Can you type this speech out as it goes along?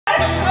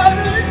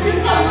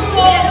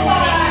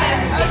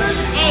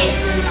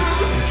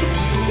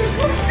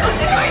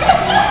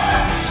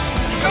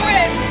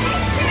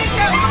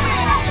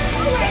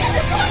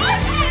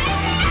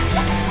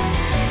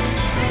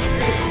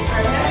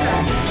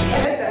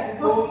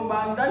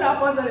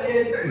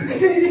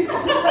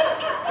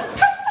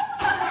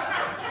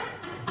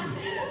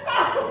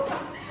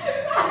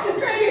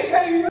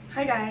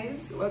Hi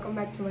guys, welcome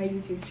back to my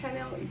YouTube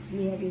channel. It's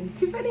me again,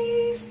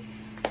 Tiffany.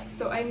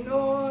 So I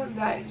know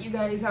that you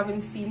guys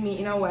haven't seen me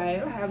in a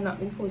while. I have not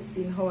been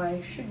posting how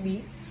I should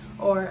be,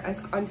 or as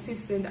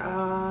consistent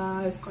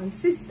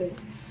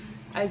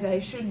as I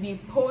should be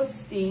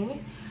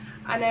posting,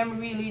 and I'm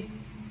really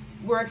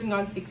working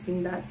on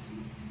fixing that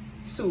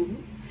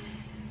soon.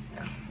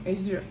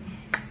 It's just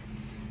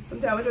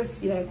sometimes I just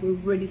feel like we're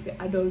ready for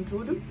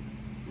adulthood,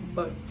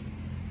 but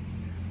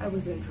I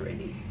wasn't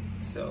ready.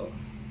 So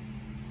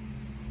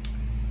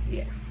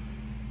yeah,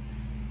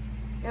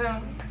 you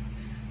know,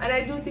 and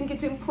I do think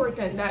it's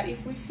important that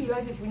if we feel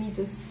as if we need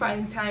to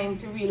find time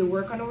to really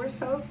work on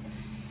ourselves,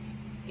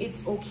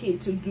 it's okay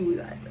to do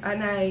that.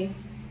 And I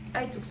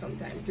took some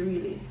time to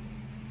really,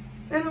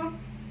 you know,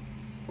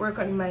 work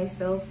on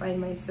myself,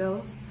 find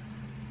myself.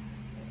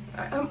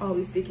 I'm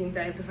always taking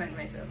time to find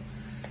myself,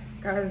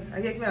 because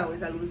I guess I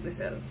always lose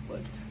myself. But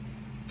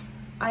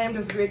I am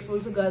just grateful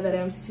to God that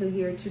I'm still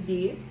here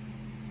today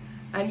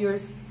and you're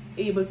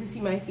able to see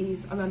my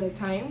face another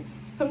time.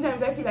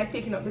 Sometimes I feel like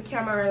taking up the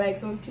camera, like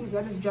some things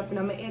are just dropping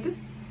on my head.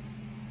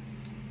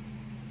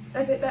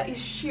 I think that is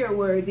share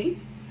worthy,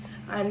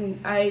 and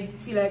I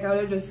feel like I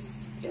will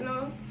just, you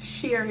know,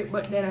 share it.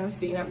 But then I'm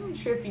saying, I'm not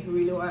sure if people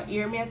really want to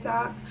hear me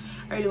talk,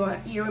 or really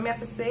want to hear what I have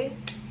to say,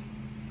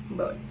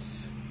 but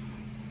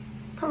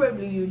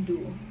probably you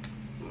do,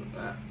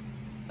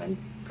 and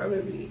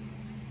probably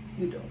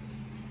you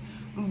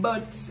don't.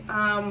 But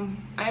I'm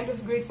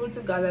just grateful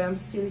to God that I'm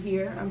still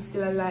here, I'm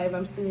still alive,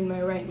 I'm still in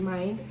my right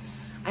mind,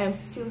 I am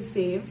still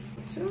safe.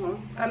 So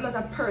I'm not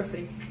a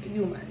perfect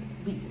human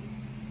being.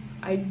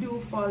 I do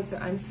falter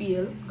and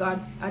fail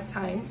God at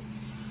times,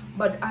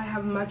 but I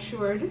have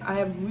matured. I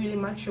have really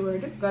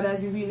matured. God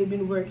has really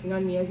been working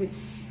on me, and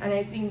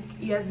I think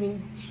He has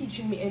been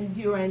teaching me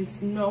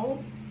endurance now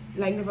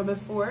like never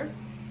before,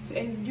 to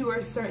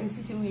endure certain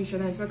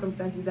situations and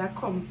circumstances that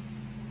come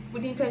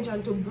with the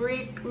intention to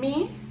break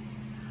me.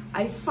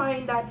 I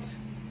find that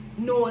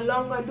no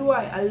longer do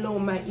I allow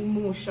my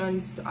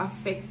emotions to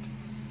affect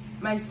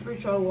my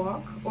spiritual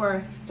walk,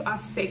 or to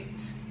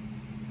affect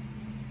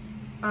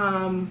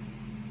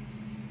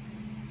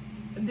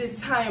the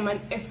time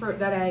and effort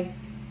that I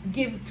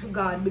give to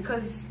God,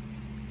 because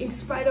in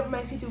spite of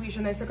my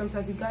situation and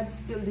circumstances, God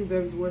still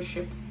deserves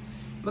worship.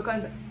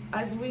 Because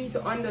as we need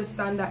to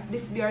understand that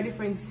there are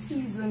different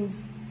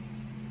seasons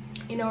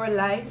in our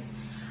lives,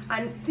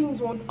 and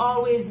things won't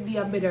always be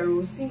a bed of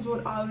roses, things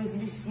won't always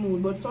be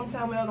smooth. But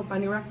sometimes we walk up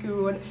on the rocky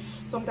road,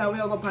 sometimes we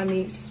walk up on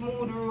the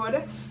smooth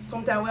road,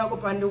 sometimes we walk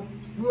up on the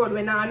road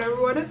when not on the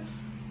road.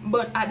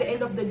 But at the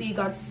end of the day,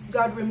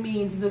 God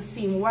remains the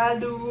same. While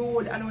the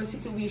road and our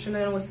situation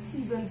and our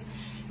seasons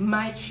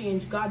might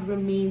change, God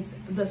remains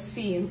the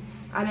same.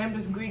 And I'm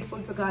just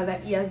grateful to God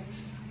that He has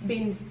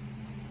been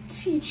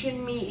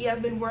teaching me, He has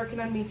been working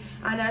on me,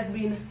 and has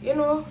been, you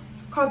know,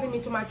 causing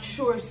me to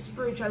mature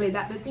spiritually.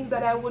 That the things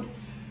that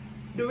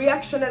the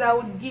reaction that I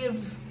would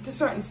give to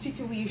certain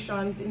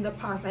situations in the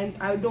past,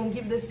 I don't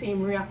give the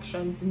same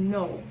reactions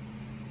now.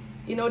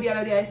 You know, the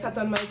other day I sat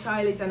on my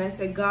toilet and I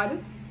said,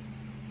 God,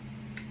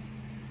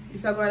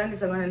 this is going and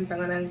this is going and this is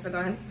going and this is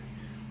going,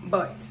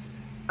 but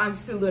I'm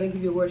still going to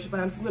give you worship,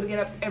 and I'm still going to get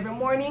up every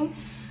morning.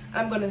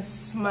 I'm going to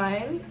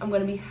smile. I'm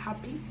going to be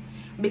happy,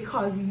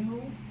 because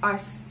you are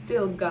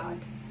still God.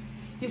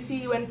 You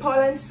see, when Paul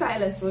and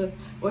Silas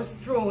was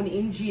thrown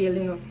in jail,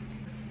 you know,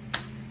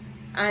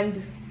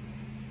 and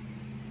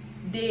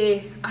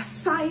they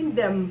assigned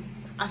them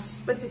a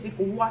specific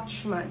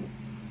watchman.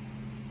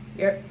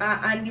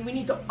 And we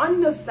need to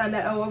understand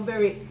that our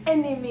very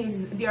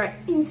enemies, they are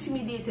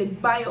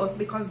intimidated by us,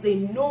 because they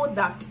know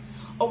that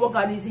our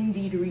God is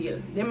indeed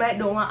real. They might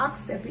not want to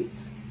accept it.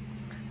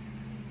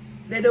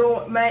 They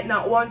might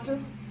not want to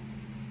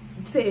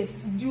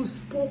use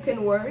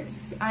spoken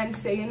words and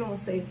say, you know,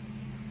 say,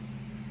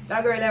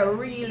 that girl that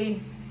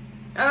really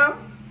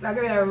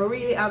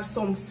have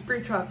some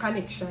spiritual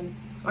connection,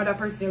 or that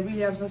person really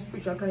have some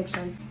spiritual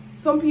connection.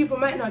 Some people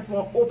might not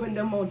want to open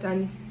their mouth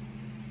and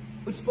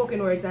with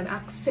spoken words and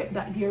accept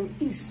that there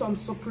is some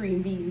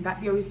supreme being,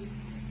 that there is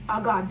a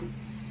God.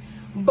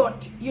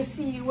 But you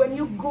see, when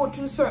you go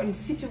through certain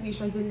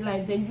situations in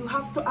life, then you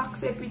have to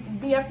accept it.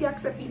 You have to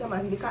accept it,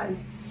 man,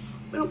 because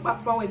we look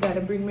back on where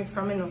God bring me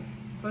from, you know,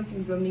 some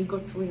things when me go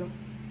through, you know.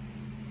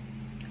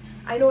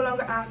 I no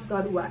longer ask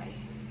God why.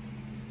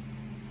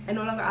 I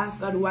no longer ask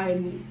God why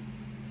me.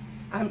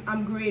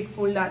 I'm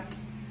grateful that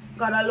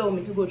God allowed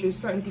me to go through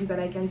certain things that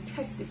I can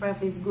testify of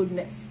His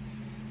goodness.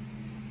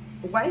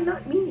 Why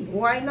not me?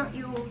 Why not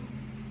you?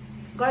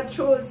 God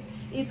chose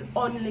His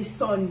only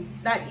Son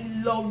that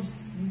He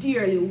loves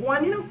dearly.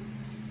 One, you know,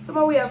 Some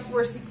of we have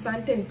 4, 6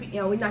 and 10 people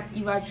and we not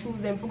even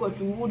choose them for go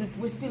through.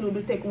 We still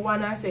would take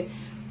one and say,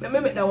 let me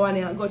make that one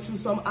and go through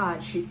some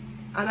hardship.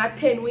 And at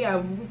 10 we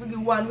have, if we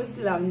give one, we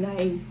still have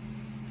 9.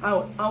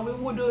 And we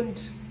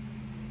wouldn't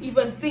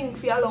even think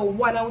if we allow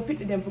one and we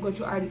pity them for go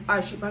through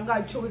hardship. And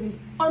God chose his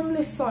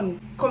only son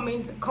come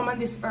on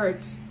this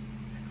earth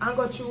and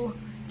go through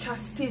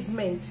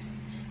chastisement,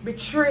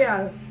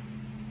 betrayal.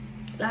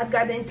 Lord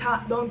God then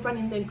talk down upon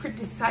him, then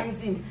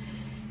criticize him.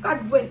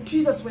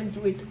 Jesus went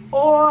through it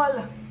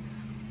all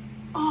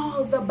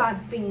the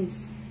bad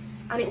things,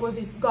 and it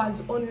was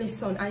God's only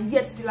son, and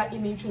yet still let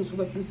him choose to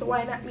go through. So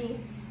why not me?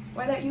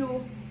 Why not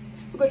you?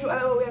 We go through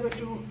all we go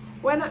through.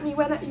 Why not me?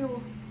 Why not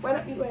you? Why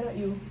not me? Why not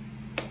you?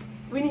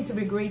 We need to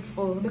be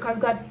grateful because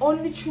God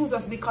only chooses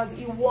us because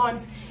he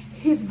wants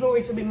his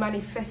glory to be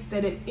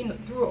manifested in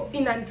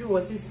and through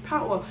us, his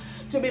power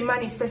to be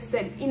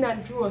manifested in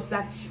and through us,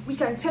 that we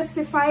can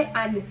testify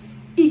and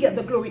he get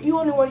the glory. He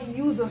only wants to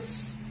use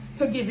us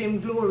to give him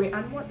glory.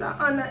 And what an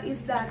honor is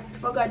that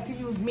for God to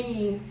use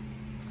me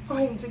for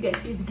him to get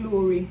his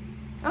glory.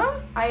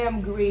 I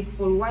am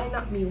grateful. Why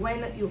not me? Why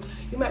not you?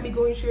 You might be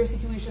going through your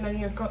situation and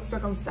your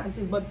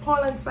circumstances, but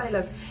Paul and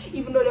Silas,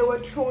 even though they were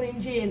thrown in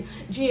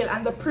jail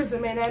and the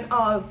prison men and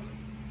all,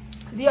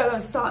 the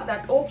others thought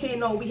that, okay,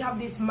 now we have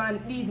these men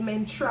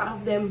 3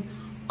 of them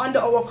under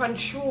our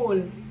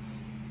control.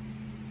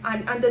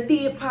 And the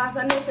day passed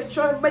and they said,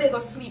 sure, everybody go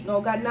sleep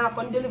now. God now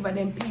can deliver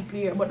them people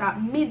here. But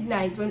at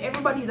midnight, when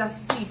everybody's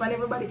asleep and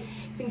everybody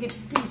think it's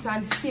peace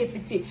and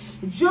safety,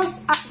 just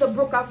at the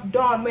break of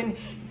dawn, when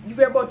you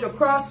were about to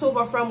cross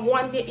over from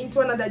one day into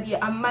another day,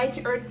 a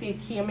mighty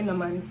earthquake came in the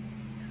man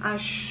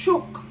and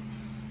shook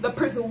the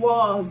prison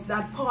walls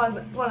that Paul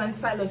and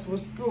Silas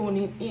was thrown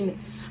in.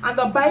 And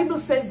the Bible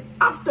says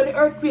after the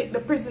earthquake,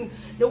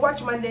 the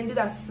watchman then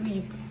did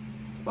sleep.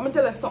 Let me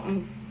tell you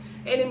something.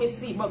 Enemy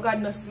sleep, but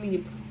God not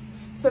sleep.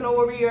 So don't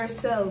worry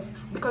yourself,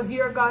 because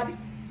your God,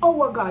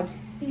 our God,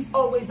 he's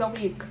always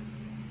awake.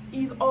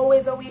 He's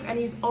always awake and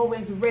he's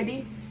always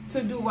ready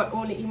to do what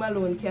only him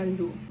alone can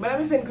do. But I'm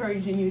just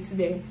encouraging you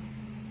today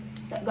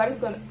that God is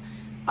going to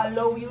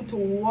allow you to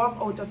walk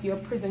out of your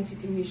prison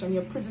situation,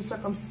 your prison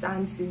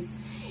circumstances.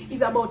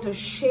 He's about to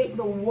shake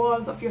the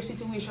walls of your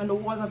situation, the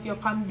walls of your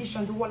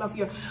conditions, the wall of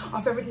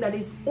everything that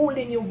is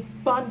holding you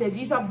bondage.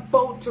 He's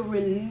about to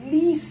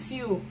release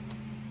you.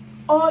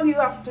 All you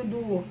have to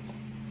do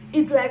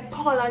is like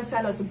Paul and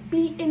Silas,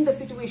 be in the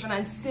situation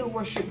and still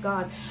worship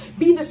God.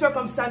 Be in the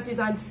circumstances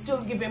and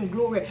still give him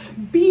glory.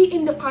 Be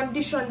in the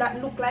condition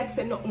that look like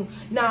say no good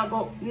now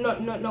go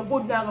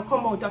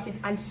come out of it,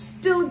 and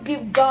still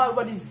give God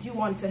what is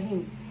due unto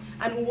him.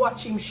 And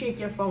watch him shake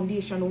your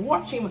foundation.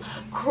 Watch him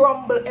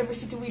crumble every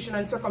situation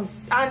and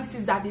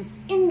circumstances that is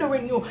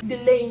hindering you,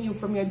 delaying you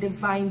from your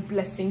divine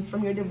blessings,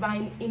 from your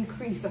divine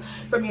increase,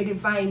 from your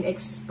divine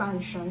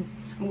expansion.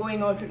 I'm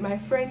going out with my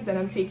friends and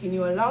I'm taking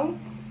you along.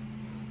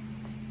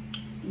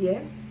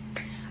 Yeah.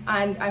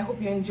 And I hope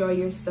you enjoy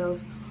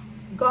yourself.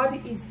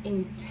 God is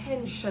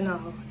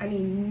intentional and he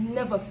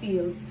never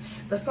fails.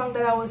 The song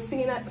that I was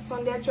singing at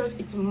Sunday at church,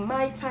 it's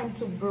my time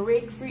to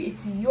break free.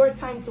 It's your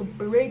time to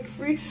break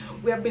free.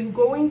 We have been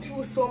going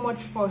through so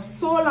much for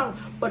so long,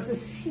 but the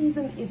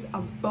season is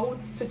about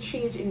to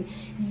change in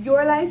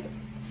your life.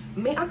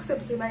 May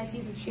accept it, my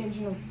season change.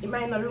 You know, it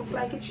might not look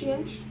like a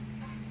change,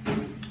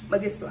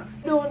 but guess what?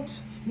 Don't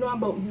know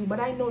about you, but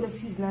I know the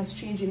season has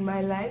changed in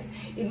my life.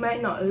 It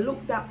might not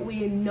look that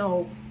way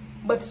now,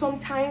 but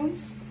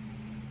sometimes,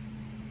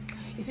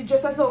 you see,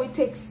 just as how it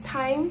takes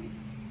time,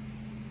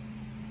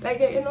 like,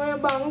 you know,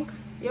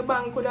 your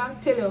bank could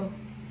tell you,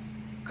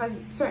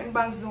 because certain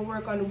banks don't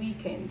work on the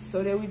weekends,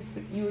 so they would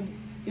you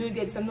would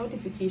get some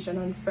notification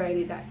on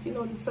Friday that, you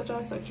know, this such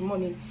and such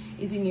money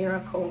is in your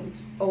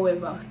account.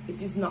 However,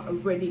 it is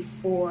not ready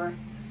for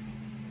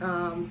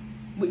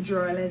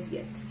withdrawal as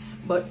yet.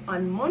 But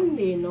on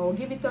Monday now,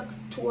 give it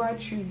 2 or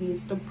 3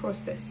 days to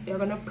process. They're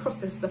gonna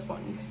process the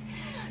fund.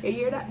 You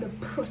hear that? The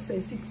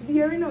process, it's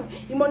there, you know.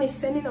 The money is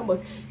sending them,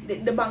 but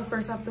the bank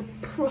first have to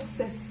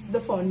process the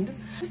funds.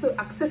 It's so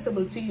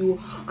accessible to you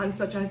on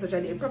such and such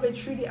a day. Probably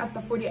 3 days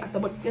after, 4 days after,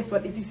 but guess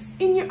what? It is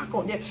in your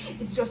account there.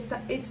 It's just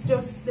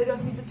they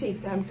just need to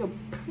take time to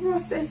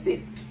process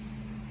it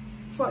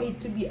for it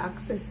to be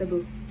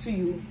accessible to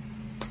you.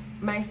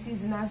 My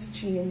season has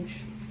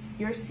changed.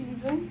 Your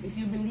season, if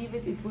you believe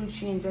it, it will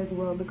change as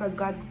well, because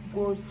God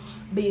goes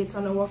based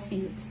on our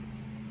faith.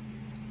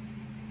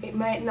 It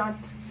might not,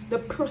 the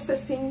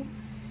processing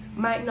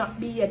might not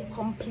be yet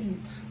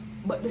complete,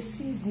 but the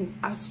season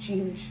has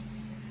changed.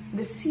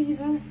 The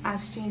season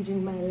has changed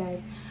in my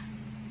life.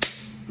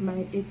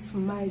 It's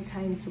my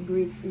time to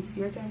break free. It's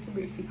your time to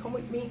break free. Come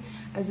with me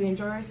as we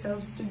enjoy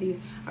ourselves today.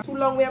 Too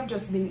long we have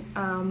just been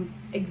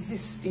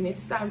existing.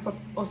 It's time for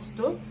us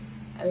to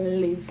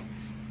live.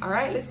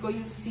 Alright, let's go.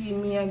 You'll see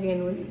me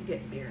again when we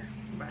get there.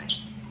 Bye.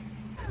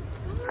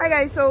 Hi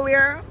guys, so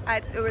we're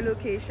at our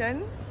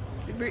location.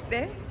 The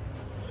birthday.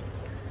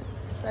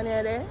 And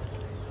here there.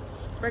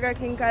 Burger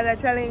King called a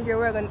challenge.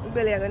 We're gonna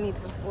belly gonna eat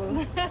for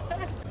full.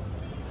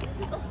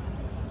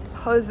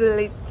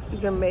 PuzzleIt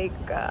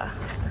Jamaica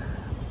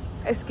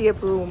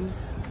escape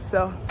rooms.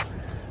 So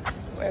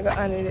we're going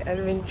on the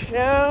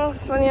adventure.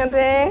 Sunny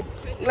day.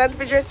 Glad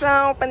for dress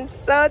up and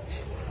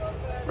such.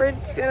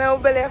 Birds, you know,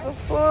 belly for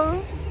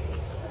full.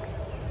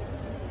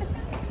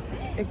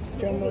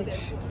 Extra much.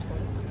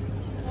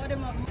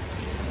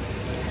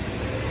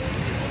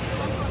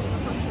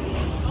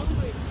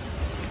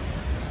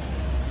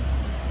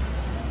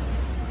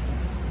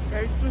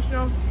 Guys, push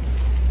now.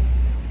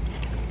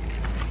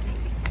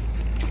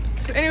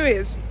 So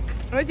anyways,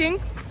 I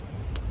think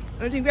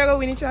we're gonna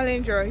win the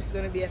challenge or it's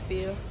gonna be a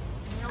fail.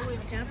 No win,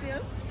 can't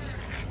fail.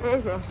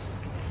 Okay.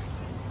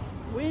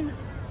 Win.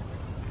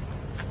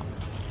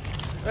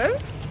 Well,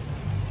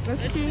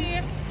 let's see.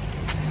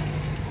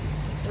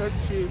 Let's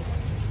see.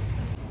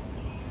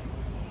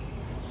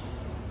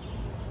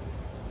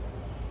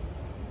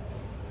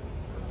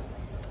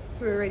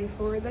 So we're ready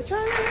for the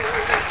challenge.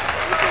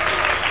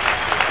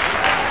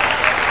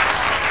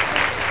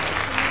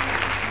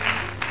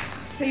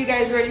 So you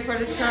guys ready for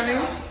the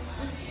challenge?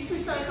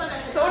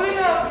 So only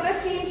now,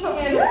 let's see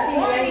something and let's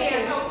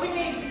see. No, we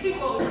need to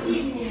go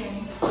team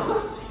name.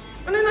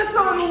 Only not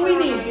someone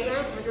winning.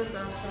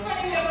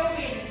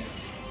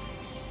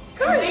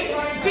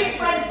 Big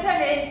one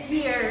is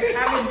here.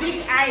 Having big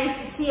eyes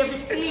to see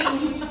everything.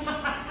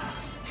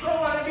 Don't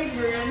want to be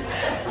brain.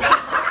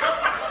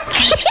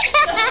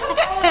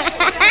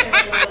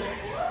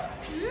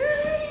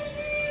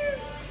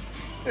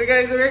 So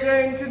guys, we're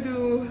going to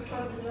do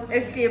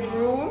escape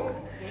room.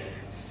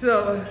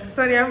 So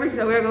Sonny and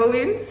Prisha, we're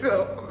going.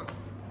 So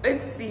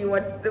let's see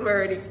what's the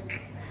verdict.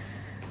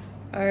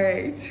 All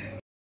right.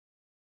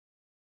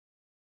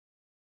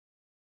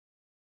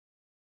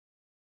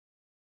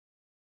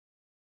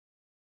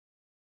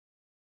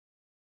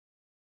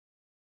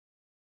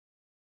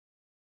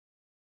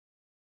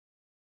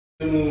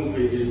 The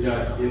movie is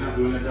that you're not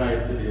going to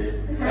die today.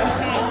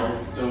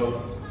 So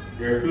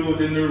you're closed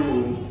in the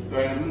room. So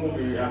in the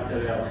movie you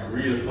actually have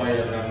real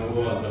fire and the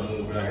walls that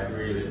move like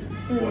really.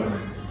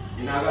 But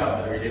in a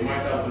lab, they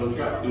might have some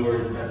trap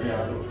doors that you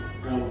have to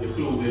close the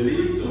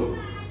lead to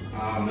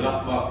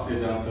lock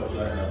boxes and stuff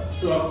like that.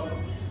 So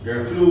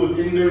you're closed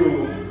in the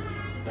room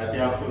that you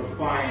have to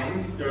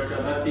find, search as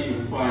a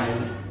team,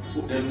 find,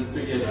 put them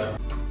together.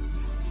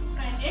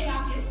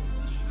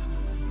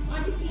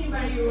 What do you mean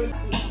by you?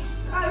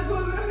 I'll go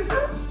to the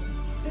touch.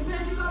 Is there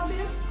anything out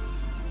there?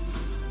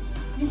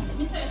 You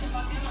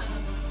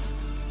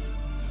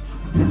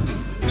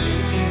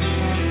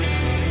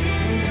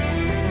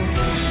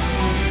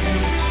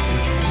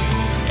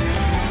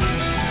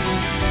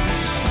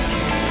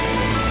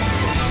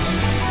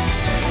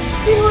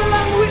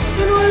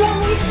know along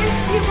with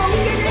escape how we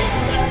get it.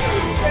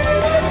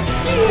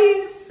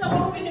 Please. So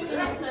how many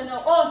minutes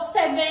now? Oh,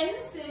 7.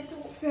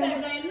 7.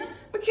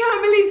 We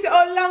can't believe it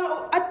how long.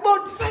 At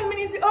about 5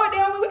 minutes out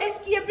there we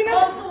escape, you know.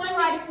 Also 1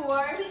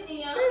 4.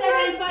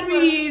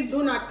 Please. Do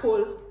not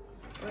pull.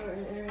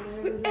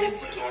 We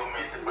escape.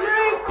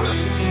 Right.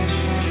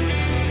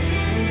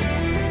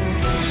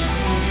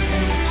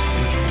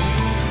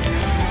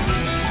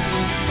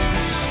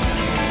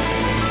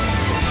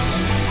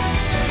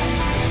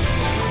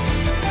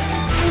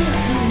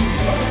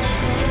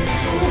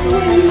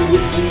 We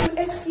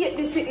escape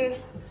the sitting.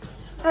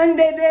 And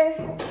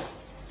then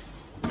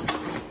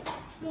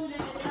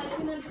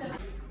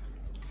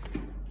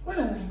what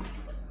are they?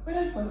 Where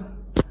are they from?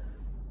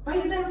 Why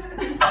is them?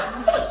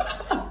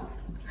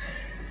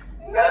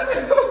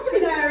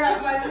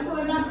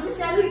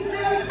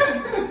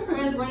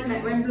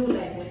 When blue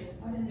light.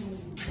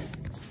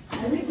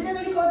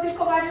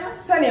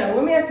 Sonia,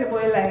 what may I say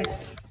about lights?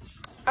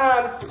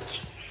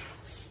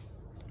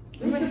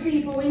 With the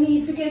people, we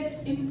need to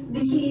get the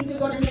key to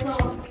go to the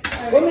house.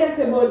 What may I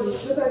say about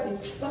this? Look at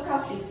it. Look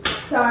at this.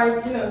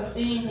 Stars, you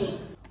know.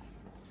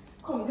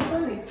 Come, take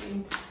one next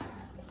thing.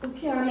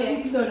 Okay, and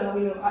if it's done,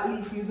 we know at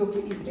least use up to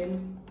eat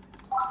then.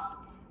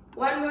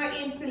 One more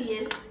in,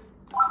 please.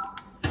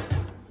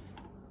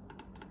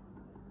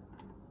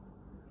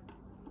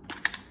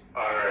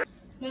 Alright.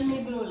 Let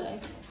me blue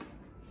light.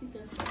 Sit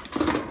down.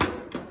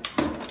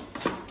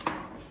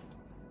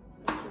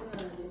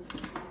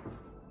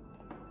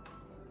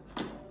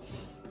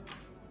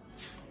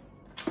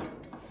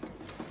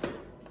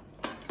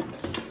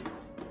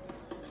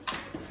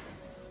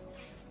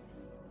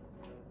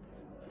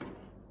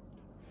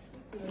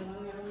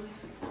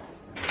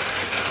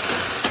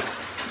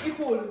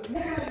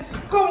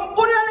 Come,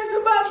 put your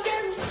little bag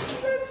then.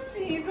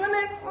 Please, when I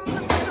come to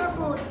the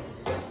boat.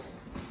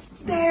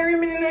 There, a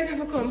minute if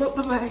you come, but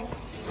bye-bye.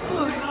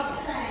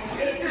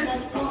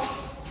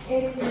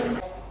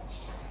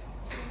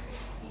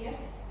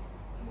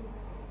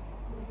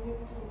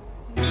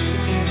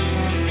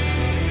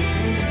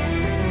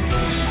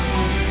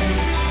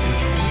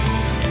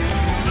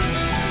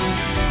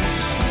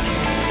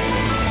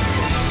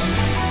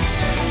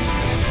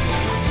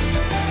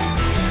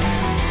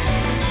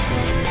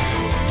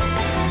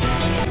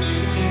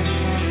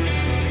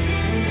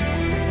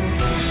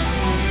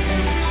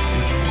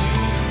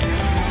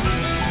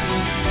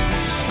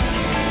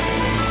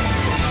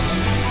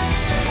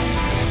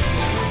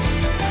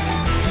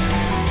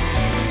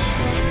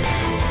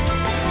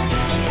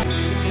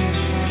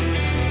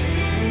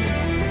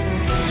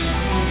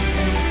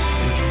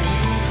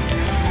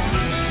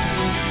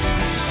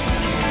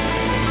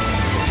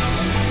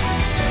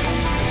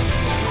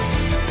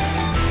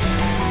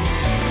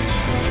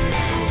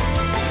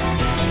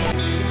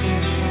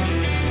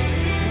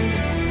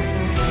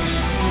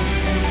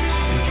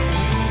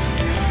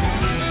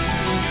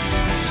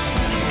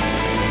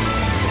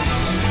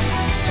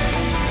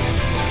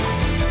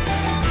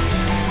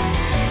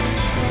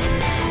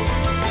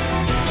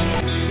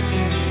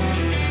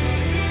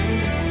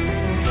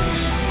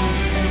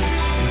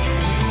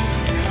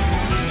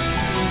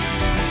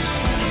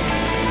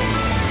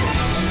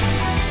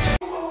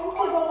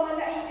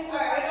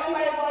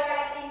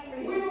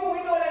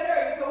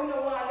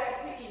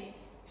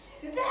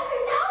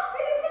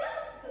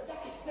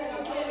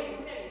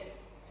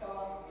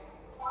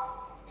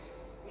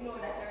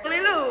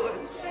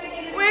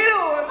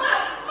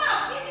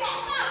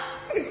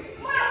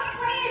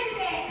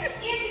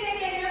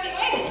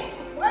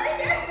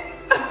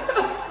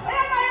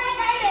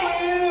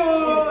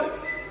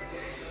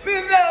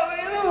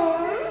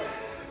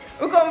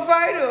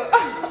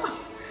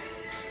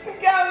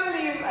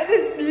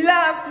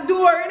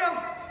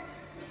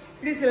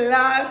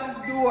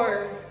 last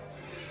door.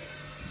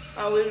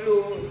 I will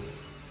lose.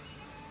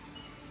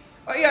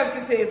 What you have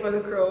to say for the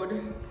crowd?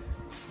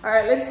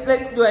 Alright,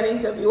 let's do an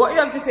interview. What you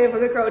have to say for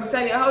the crowd,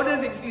 Sanya? How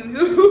does it feel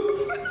to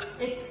lose?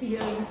 It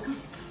feels.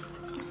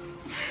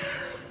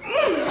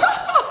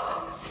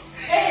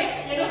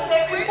 Hey, you know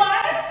say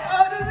goodbye?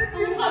 How does it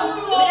feel to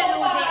lose?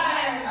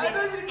 How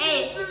does it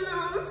feel to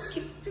lose?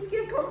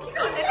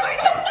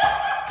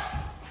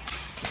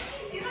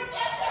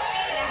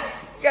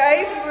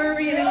 Guys, we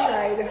really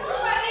tried.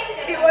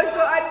 It was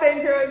so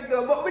adventurous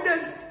though, but we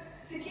just...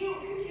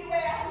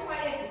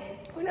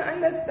 We don't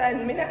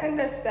understand. We don't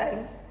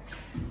understand.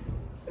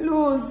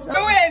 Lose. We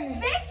win.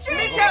 Victory.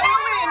 We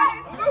win.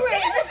 We win. We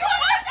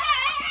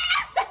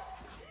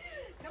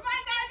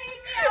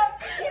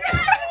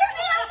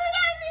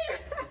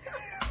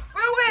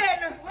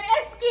win. We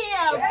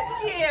escape. We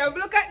escape.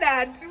 Look at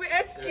that. We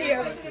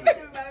escape.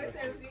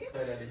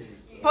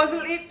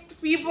 PuzzleIt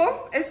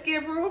people,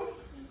 escape room.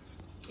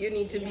 You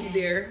need to be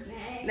there.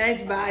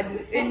 Nice bad.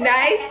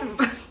 Nice.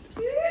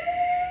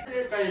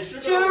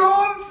 Chill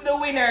room, the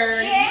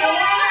winner. Yeah. The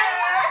winner.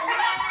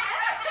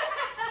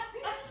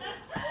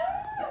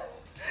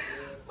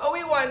 But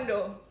we won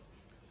though.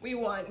 We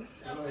won.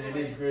 You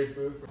did great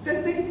food.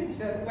 Just take a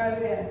picture while we're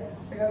there.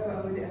 I gotta go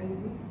with the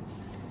auntie.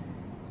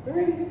 We're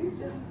ready for the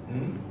picture.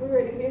 We're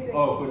ready for it.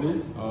 Oh, for this?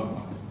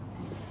 Oh.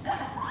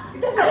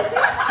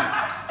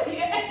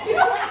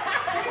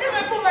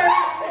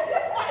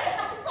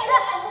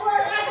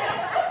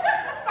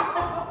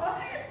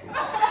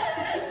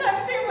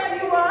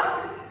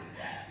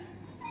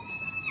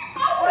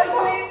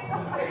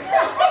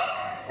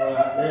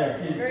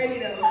 Ready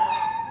now.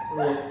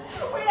 Wait.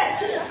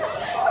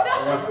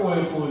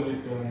 Pull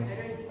it.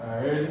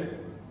 Alright.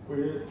 Put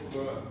it.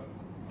 Go.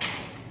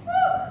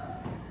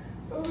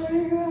 Oh my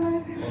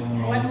god.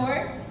 One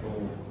more.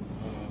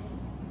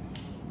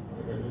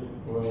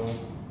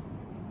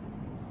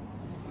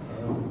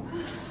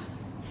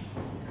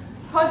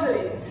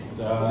 PuzzleIt.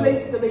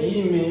 Place to be.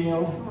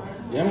 Email.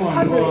 Yeah,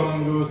 man, go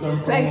and do some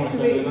promotion. Place to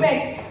be.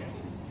 Next.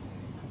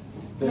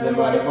 Tell them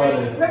about the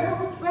policy.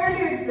 Where are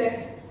lyrics there?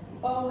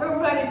 Where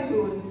planning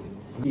tune?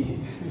 Key.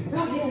 No,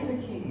 give me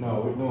the key. No,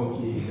 with no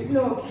key. With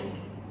no key.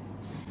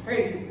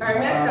 Ready? Alright,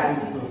 let's start.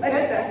 Let's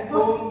start.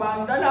 Boom, bang,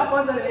 don't have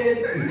PuzzleIt.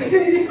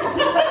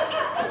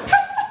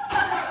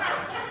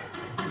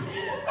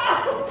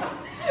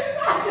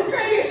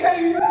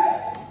 Ready?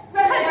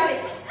 The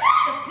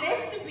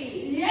place to be.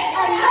 Yeah.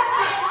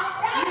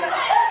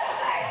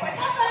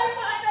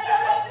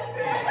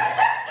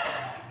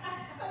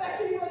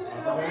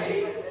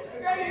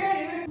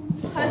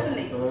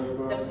 PuzzleIt.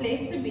 The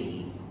place to be.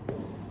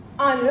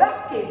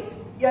 Unlock it.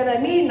 You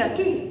don't need a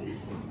key.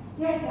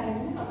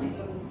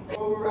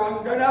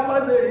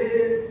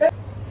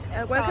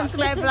 Welcome to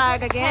my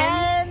vlog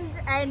again.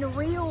 And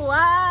we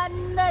won.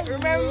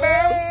 Remember,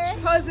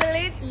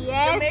 PuzzleIt.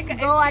 Yes, Jamaica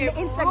go on the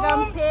escape Instagram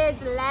room.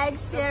 page, like,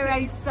 share,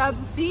 and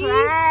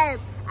subscribe.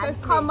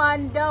 And come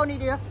on down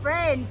with your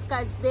friends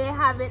because they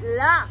have it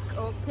locked,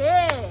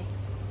 okay?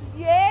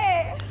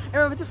 Yeah.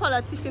 Remember to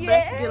follow Tiffy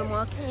Best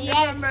Gilmore.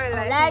 Yes,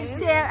 like,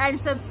 share,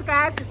 and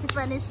subscribe to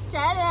Tiffany's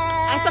channel.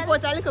 I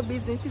support a little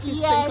business, Tiffy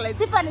Sprinkle. Yes,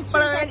 Tiffany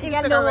Follow her on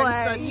Sprinkle. Instagram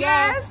and such.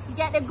 Yes,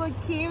 get the good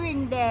key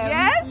ring there.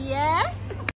 Yes. Yeah.